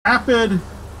Rapid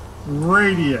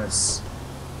radius.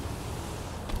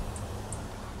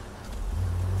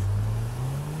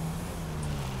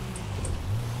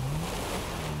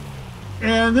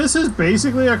 And this is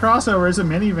basically a crossover. It's a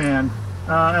minivan,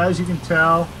 as you can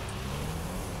tell.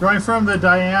 Going from the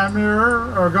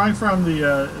diameter, or going from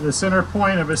the center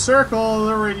point of a circle,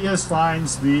 the radius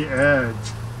finds the edge,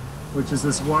 which is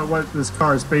what this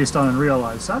car is based on in real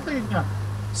life. So I think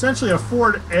essentially a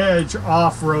Ford Edge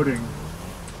off-roading.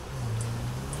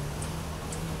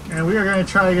 And we are going to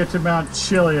try to get to Mount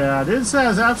Chiliad. It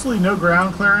has absolutely no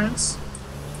ground clearance.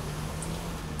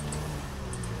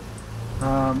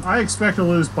 I expect to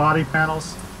lose body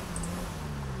panels.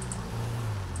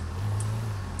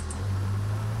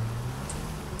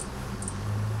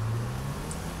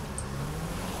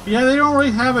 Yeah, they don't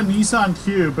really have a Nissan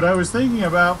Cube, but I was thinking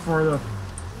about for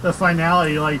the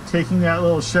finale, like taking that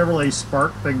little Chevrolet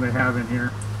Spark thing they have in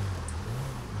here.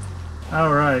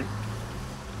 All right.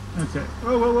 Okay.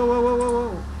 Whoa, whoa, whoa, whoa, whoa, whoa,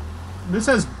 whoa. This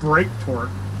has brake torque.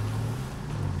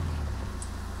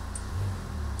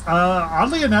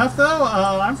 Oddly enough, though,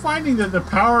 I'm finding that the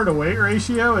power to weight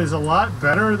ratio is a lot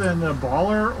better than the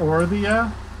Baller or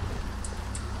the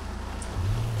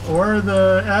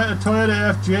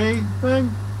Toyota FJ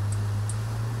thing.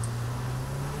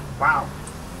 Wow.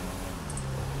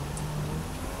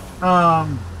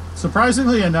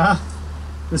 Surprisingly enough,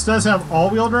 this does have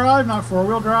all-wheel drive, not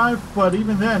four-wheel drive, but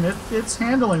even then, it's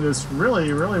handling this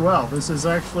really, really well. This is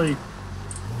actually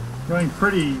going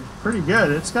pretty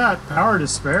good. It's got power to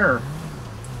spare.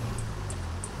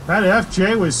 That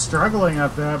FJ was struggling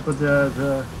up that, but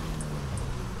the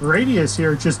radius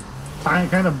here just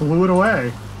kind of blew it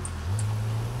away.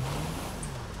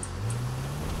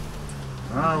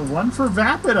 One for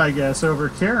Vapid, I guess, over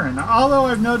Karen. Although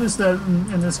I've noticed that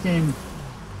in this game,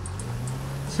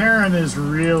 Karen is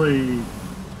really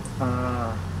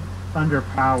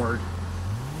underpowered.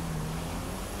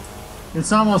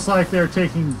 It's almost like they're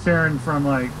taking Karen from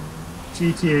like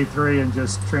GTA 3 and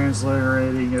just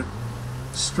transliterating it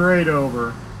straight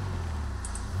over.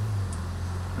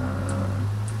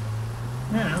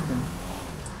 Yeah, okay.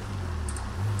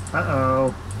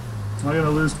 Uh-oh. Am I going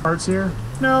to lose parts here?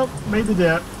 Nope, made the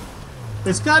dip.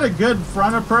 It's got a good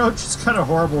front approach. It's got a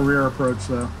horrible rear approach,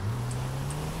 though.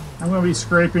 I'm going to be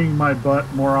scraping my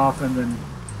butt more often than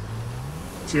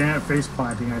Janet face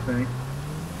planting, I think.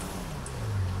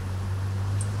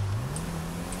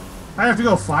 I have to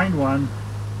go find one.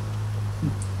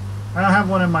 I don't have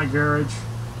one in my garage.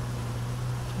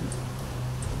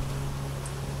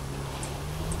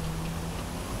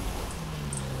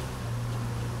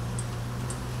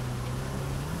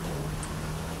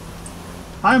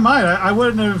 I might. I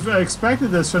wouldn't have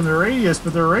expected this from the radius,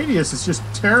 but the radius is just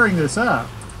tearing this up.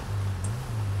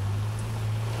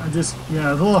 I'm just, you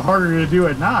know, it's a little harder to do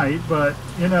at night, but,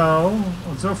 you know,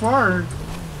 so far,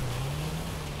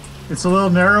 it's a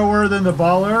little narrower than the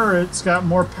Baller. It's got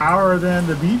more power than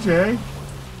the BJ.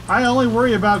 I only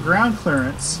worry about ground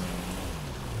clearance.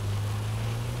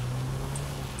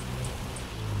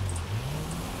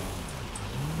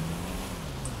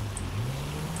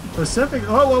 Pacific.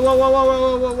 Oh, whoa, whoa, whoa, whoa,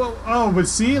 whoa, whoa, whoa. Oh, but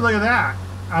see, look at that.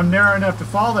 I'm narrow enough to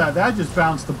fall that. That just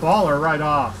bounced the Baller right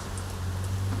off.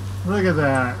 Look at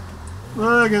that.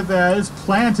 Look at that. It's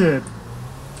planted.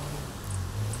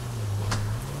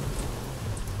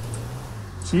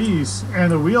 Jeez.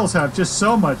 And the wheels have just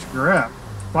so much grip.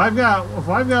 If I've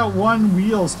got one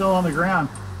wheel still on the ground,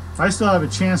 I still have a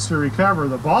chance to recover.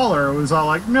 The Baller was all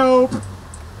like, nope.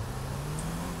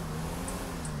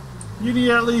 You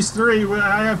need at least 3.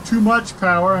 I have too much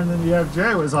power. And then the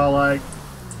FJ was all like,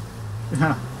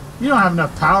 yeah, you don't have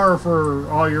enough power for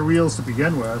all your wheels to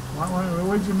begin with.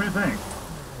 What did you think?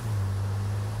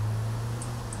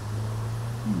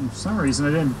 For some reason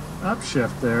I didn't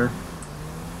upshift there.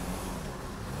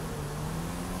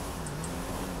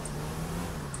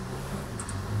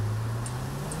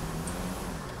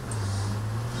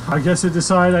 I guess it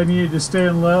decided I needed to stay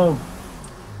in low.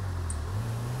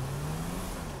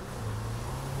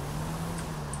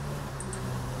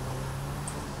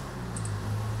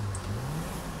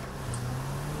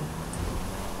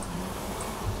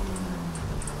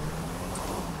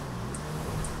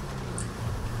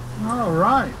 All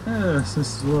right, this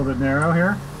is a little bit narrow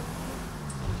here.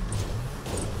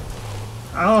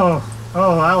 Oh,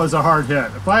 that was a hard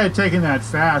hit. If I had taken that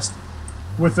fast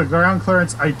with the ground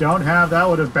clearance I don't have, that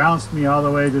would have bounced me all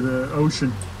the way to the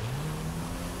ocean.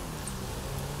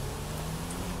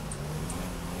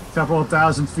 A couple of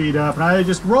 1,000 feet up, and I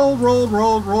just rolled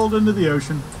into the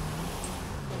ocean.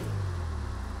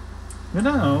 You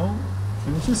know,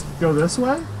 can it just go this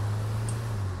way?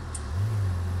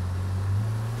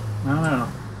 I don't know.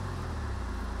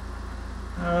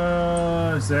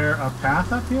 Is there a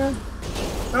path up here?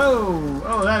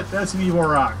 Oh, that's an evil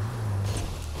rock.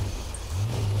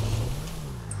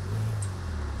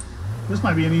 This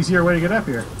might be an easier way to get up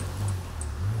here.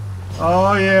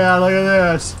 Oh yeah, look at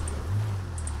this.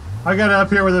 I got up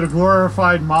here with a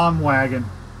glorified mom wagon.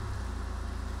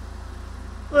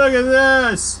 Look at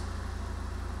this.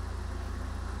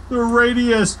 The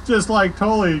radius just like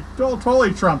totally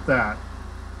trumped that.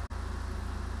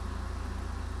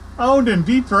 Owned and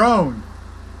dethroned.